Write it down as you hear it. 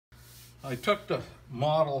I took the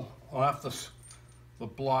model off the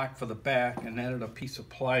block for the back and added a piece of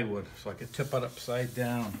plywood so I could tip it upside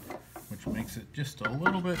down, which makes it just a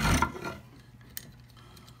little bit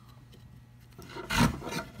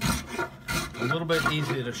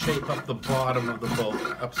easier to shape up the bottom of the boat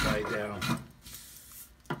upside down.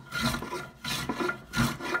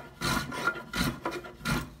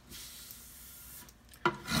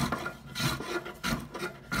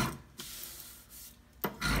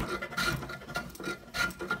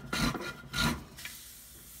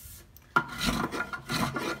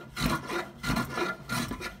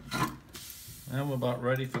 Now we're about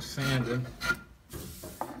ready for sanding.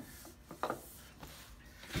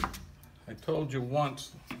 I told you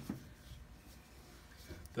once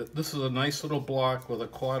that this is a nice little block with a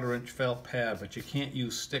 1/4-inch felt pad, but you can't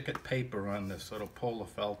use stick-it paper on this, so it'll pull the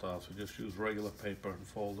felt off. So just use regular paper and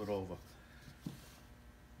fold it over.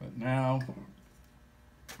 But now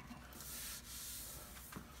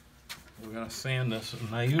we're gonna sand this,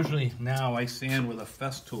 and I sand with a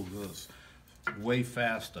fest tool because it's way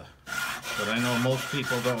faster. But I know most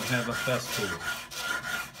people don't have a fest tool.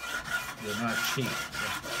 They're not cheap.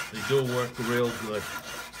 They do work real good.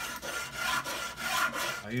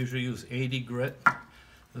 I usually use 80 grit.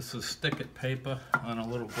 This is stick-it paper on a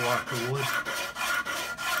little block of wood.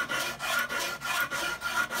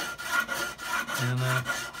 And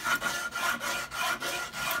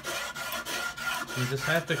you just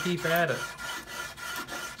have to keep at it.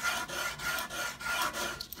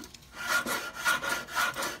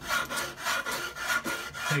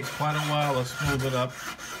 Takes quite a while to smooth it up.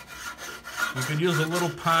 You could use a little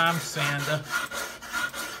palm sander.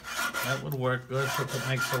 That would work good since it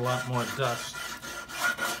makes a lot more dust.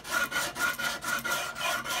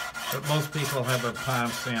 But most people have a palm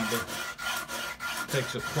sander.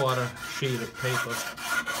 Takes a 1/4 sheet of paper.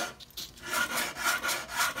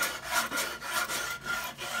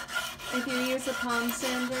 If you use a palm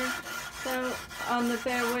sander, though, on the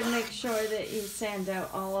bare wood, make sure that you sand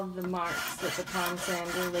out all of the marks that the palm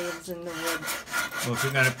sander leaves in the wood. Well, if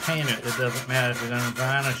you're going to paint it, it doesn't matter. If you're going to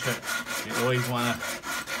varnish it, you always want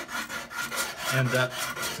to end up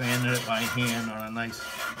sanding it by hand on a nice,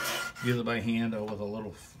 either by hand or with a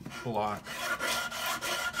little block.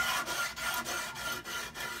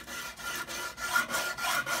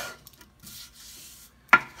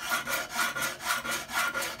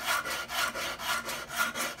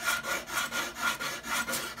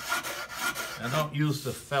 I don't use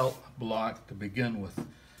the felt block to begin with.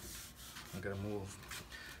 I gotta move.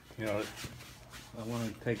 You know, I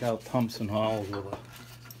want to take out Thompson Halls with a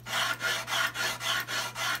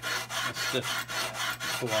stiff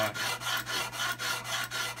block.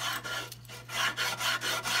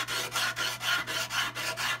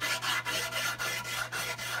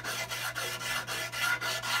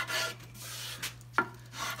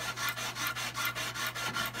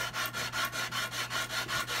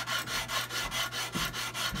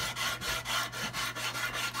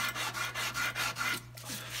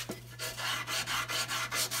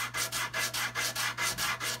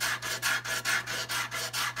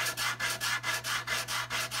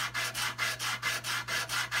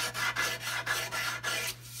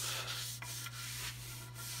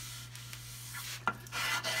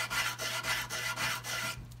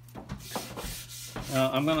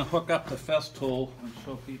 I'm going to hook up the fest tool and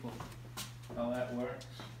show people how that works.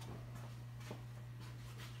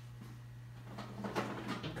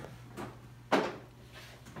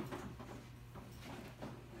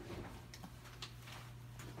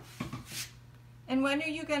 And when are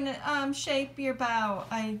you going to shape your bow?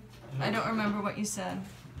 I don't remember what you said.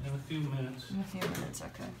 In a few minutes. In a few minutes,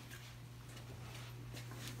 okay.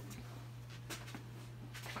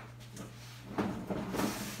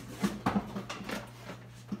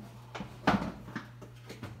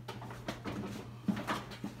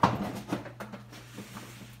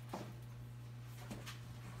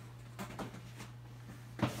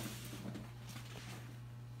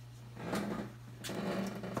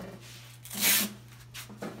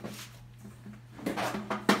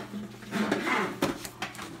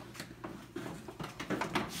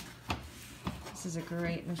 This is a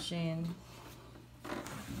great machine.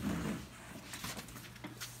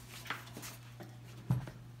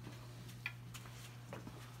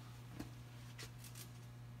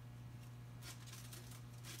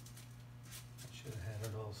 Should have had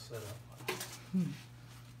it all set up.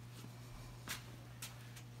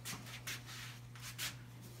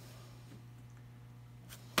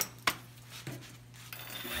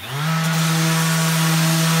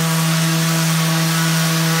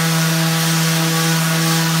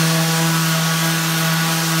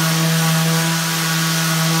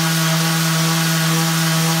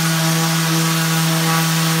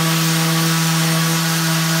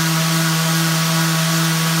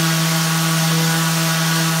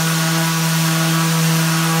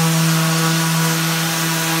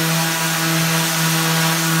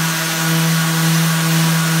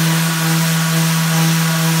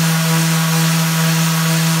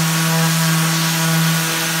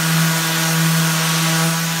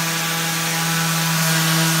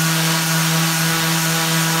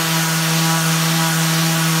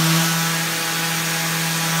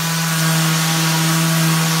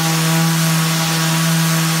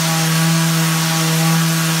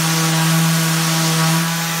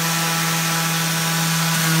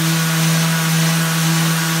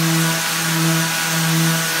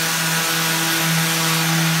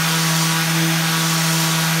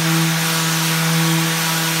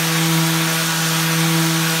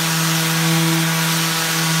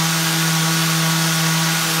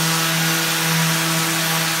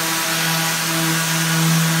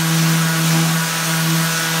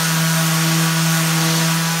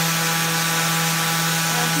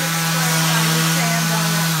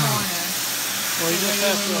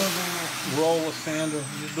 roll the sander,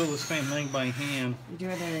 you do the same thing by hand. You do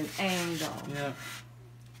it at an angle. Yeah.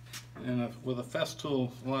 And with a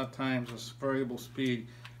Festool, a lot of times it's variable speed.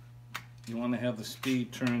 You want to have the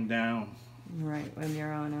speed turned down. Right, when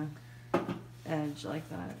you're on a edge like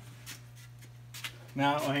that.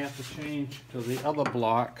 Now I have to change to the other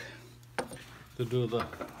block to do the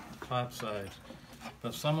top side.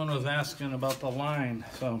 But someone was asking about the line,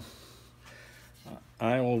 so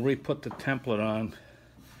I will re-put the template on.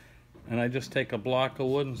 And I just take a block of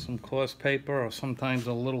wood and some coarse paper, or sometimes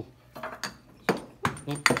a little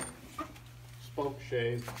spoke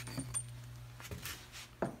shade.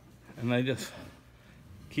 And I just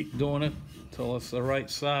keep doing it until it's the right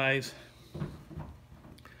size.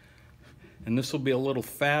 And this will be a little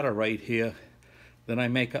fatter right here. Then I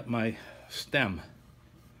make up my stem.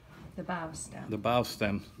 The bow stem. The bow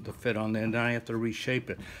stem to fit on there, and then I have to reshape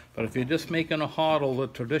it. But if you're just making a hull the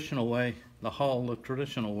traditional way,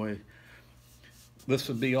 this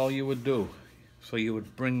would be all you would do. So you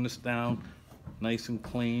would bring this down nice and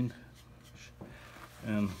clean.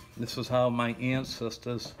 And this is how my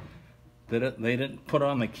ancestors did it. They didn't put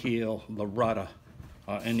on the keel, the rudder,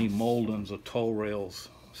 or any moldings or tow rails,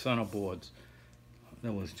 centerboards.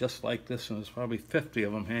 It was just like this, and there's probably 50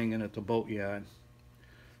 of them hanging at the boatyard.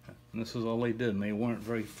 And this is all they did, and they weren't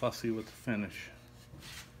very fussy with the finish.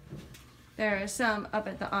 There are some up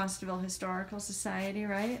at the Osterville Historical Society,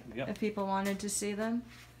 right? Yep. If people wanted to see them.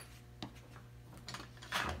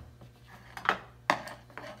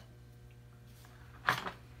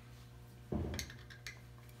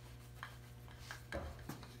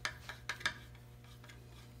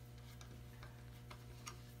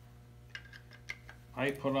 I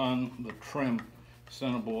put on the trim,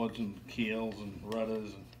 centerboards and keels and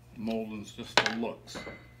rudders and moldings just for looks,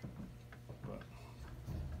 but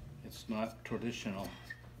it's not traditional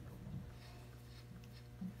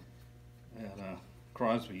at a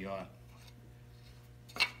Crosby yacht.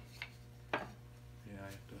 Yeah, I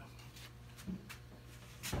have to.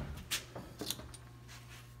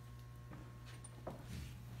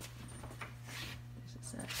 This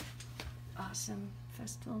is that awesome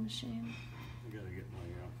festival machine. I gotta get my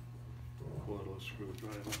cordless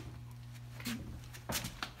screwdriver.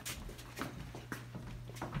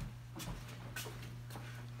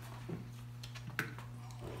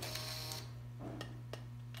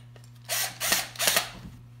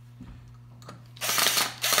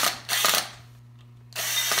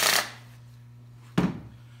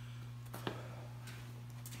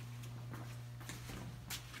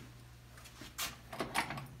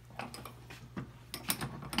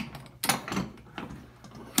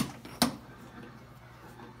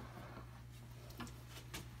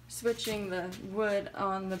 Switching the wood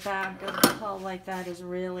on the back of the hull like that is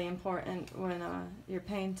really important when you're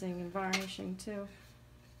painting and varnishing too.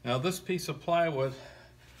 Now this piece of plywood,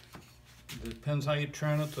 depends how you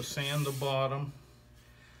turn it to sand the bottom,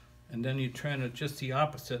 and then you turn it just the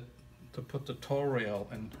opposite to put the tow rail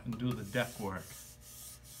and do the deck work.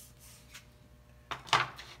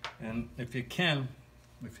 And if you can,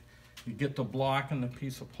 if you get the block and the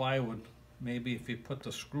piece of plywood, maybe if you put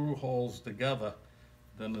the screw holes together,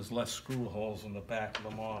 then there's less screw holes in the back of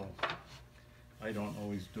the model. I don't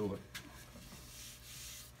always do it.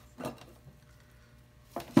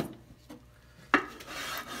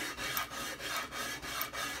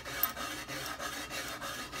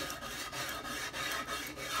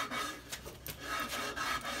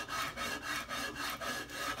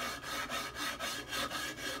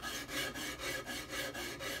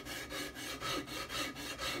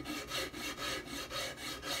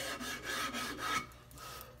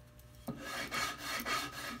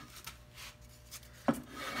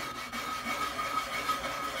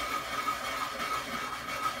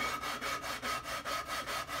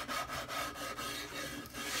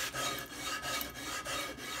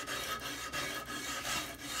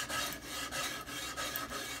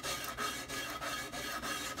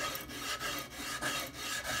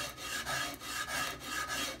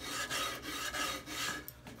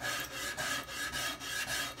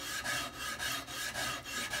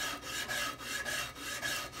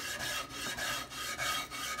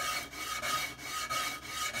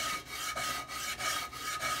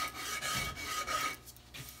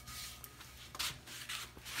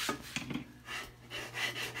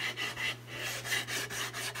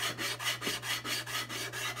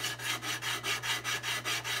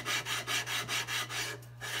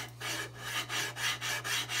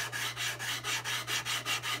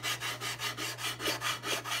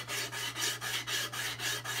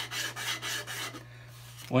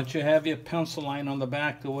 Once you have your pencil line on the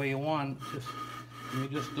back the way you want, you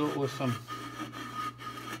just do it with some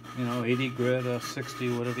you know, 80 grit or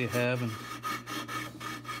 60, whatever you have, and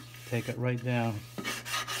take it right down.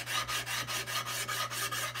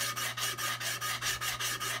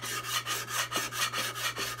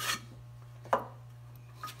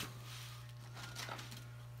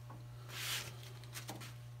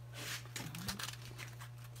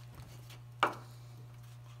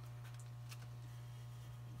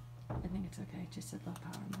 I think it's okay, just at low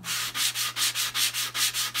power mode.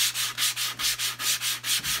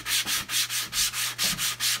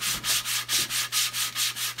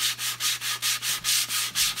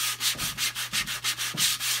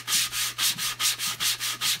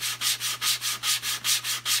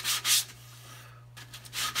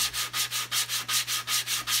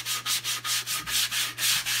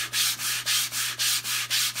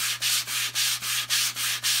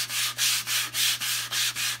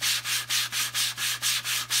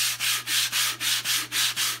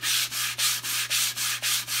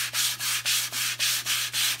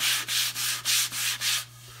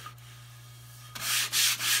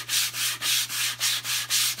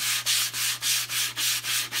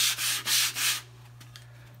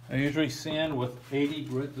 I usually sand with 80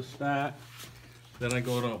 grit to start, then I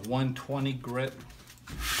go to 120 grit,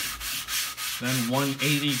 then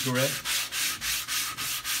 180 grit,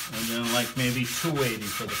 and then like maybe 280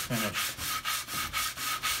 for the finish.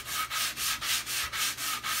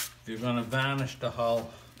 If you're going to varnish the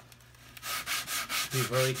hull, be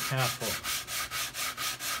very careful.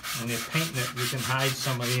 When you're painting it, you can hide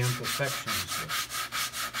some of the imperfections.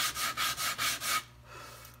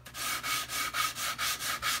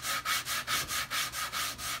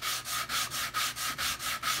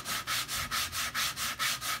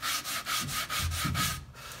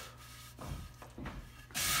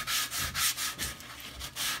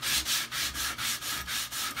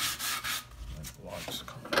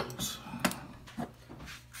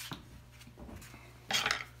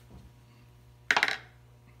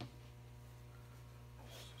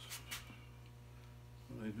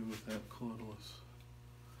 What do I do with that cordless?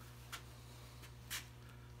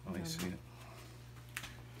 Oh, I see it.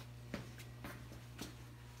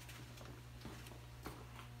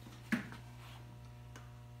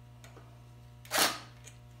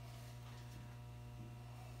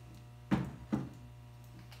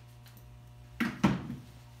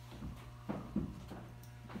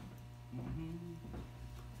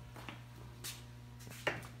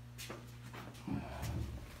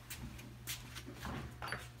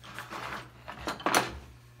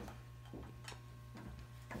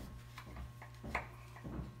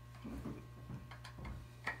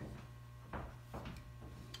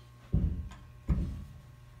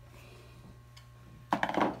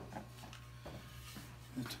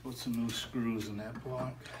 Let's put some new screws in that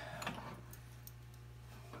block.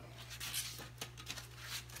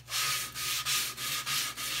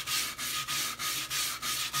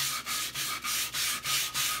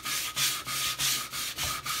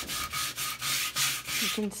 You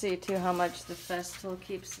can see too how much the Festool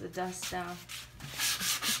keeps the dust down.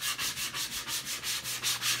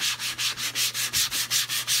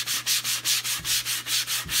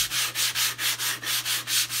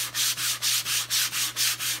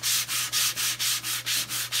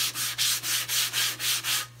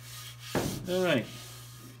 All right,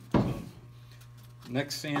 so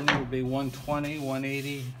next sanding will be 120,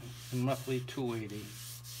 180, and roughly 280.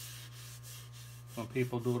 Some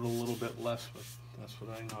people do it a little bit less, but that's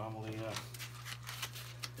what I normally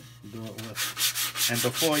do it with. And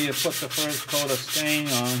before you put the first coat of stain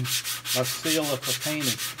on, a sealer for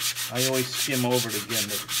painting, I always skim over it again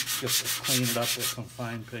just to clean it up with some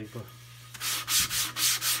fine paper.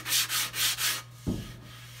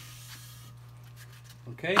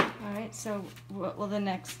 Okay? Alright, so what will the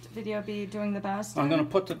next video be, doing the bow stem? I'm going to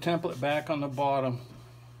put the template back on the bottom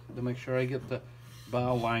to make sure I get the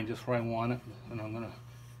bow line just where I want it, and I'm going to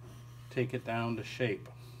take it down to shape.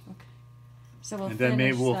 Okay. So we'll And finish then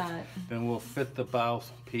maybe that. then we'll fit the bow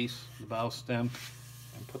piece, the bow stem,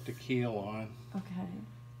 and put the keel on. Okay.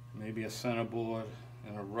 Maybe a centerboard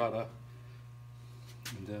and a rudder,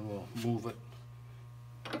 and then we'll move it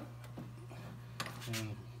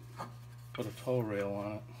and put a tow rail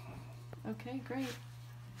on it. Okay, great.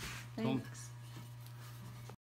 Cool. Thanks.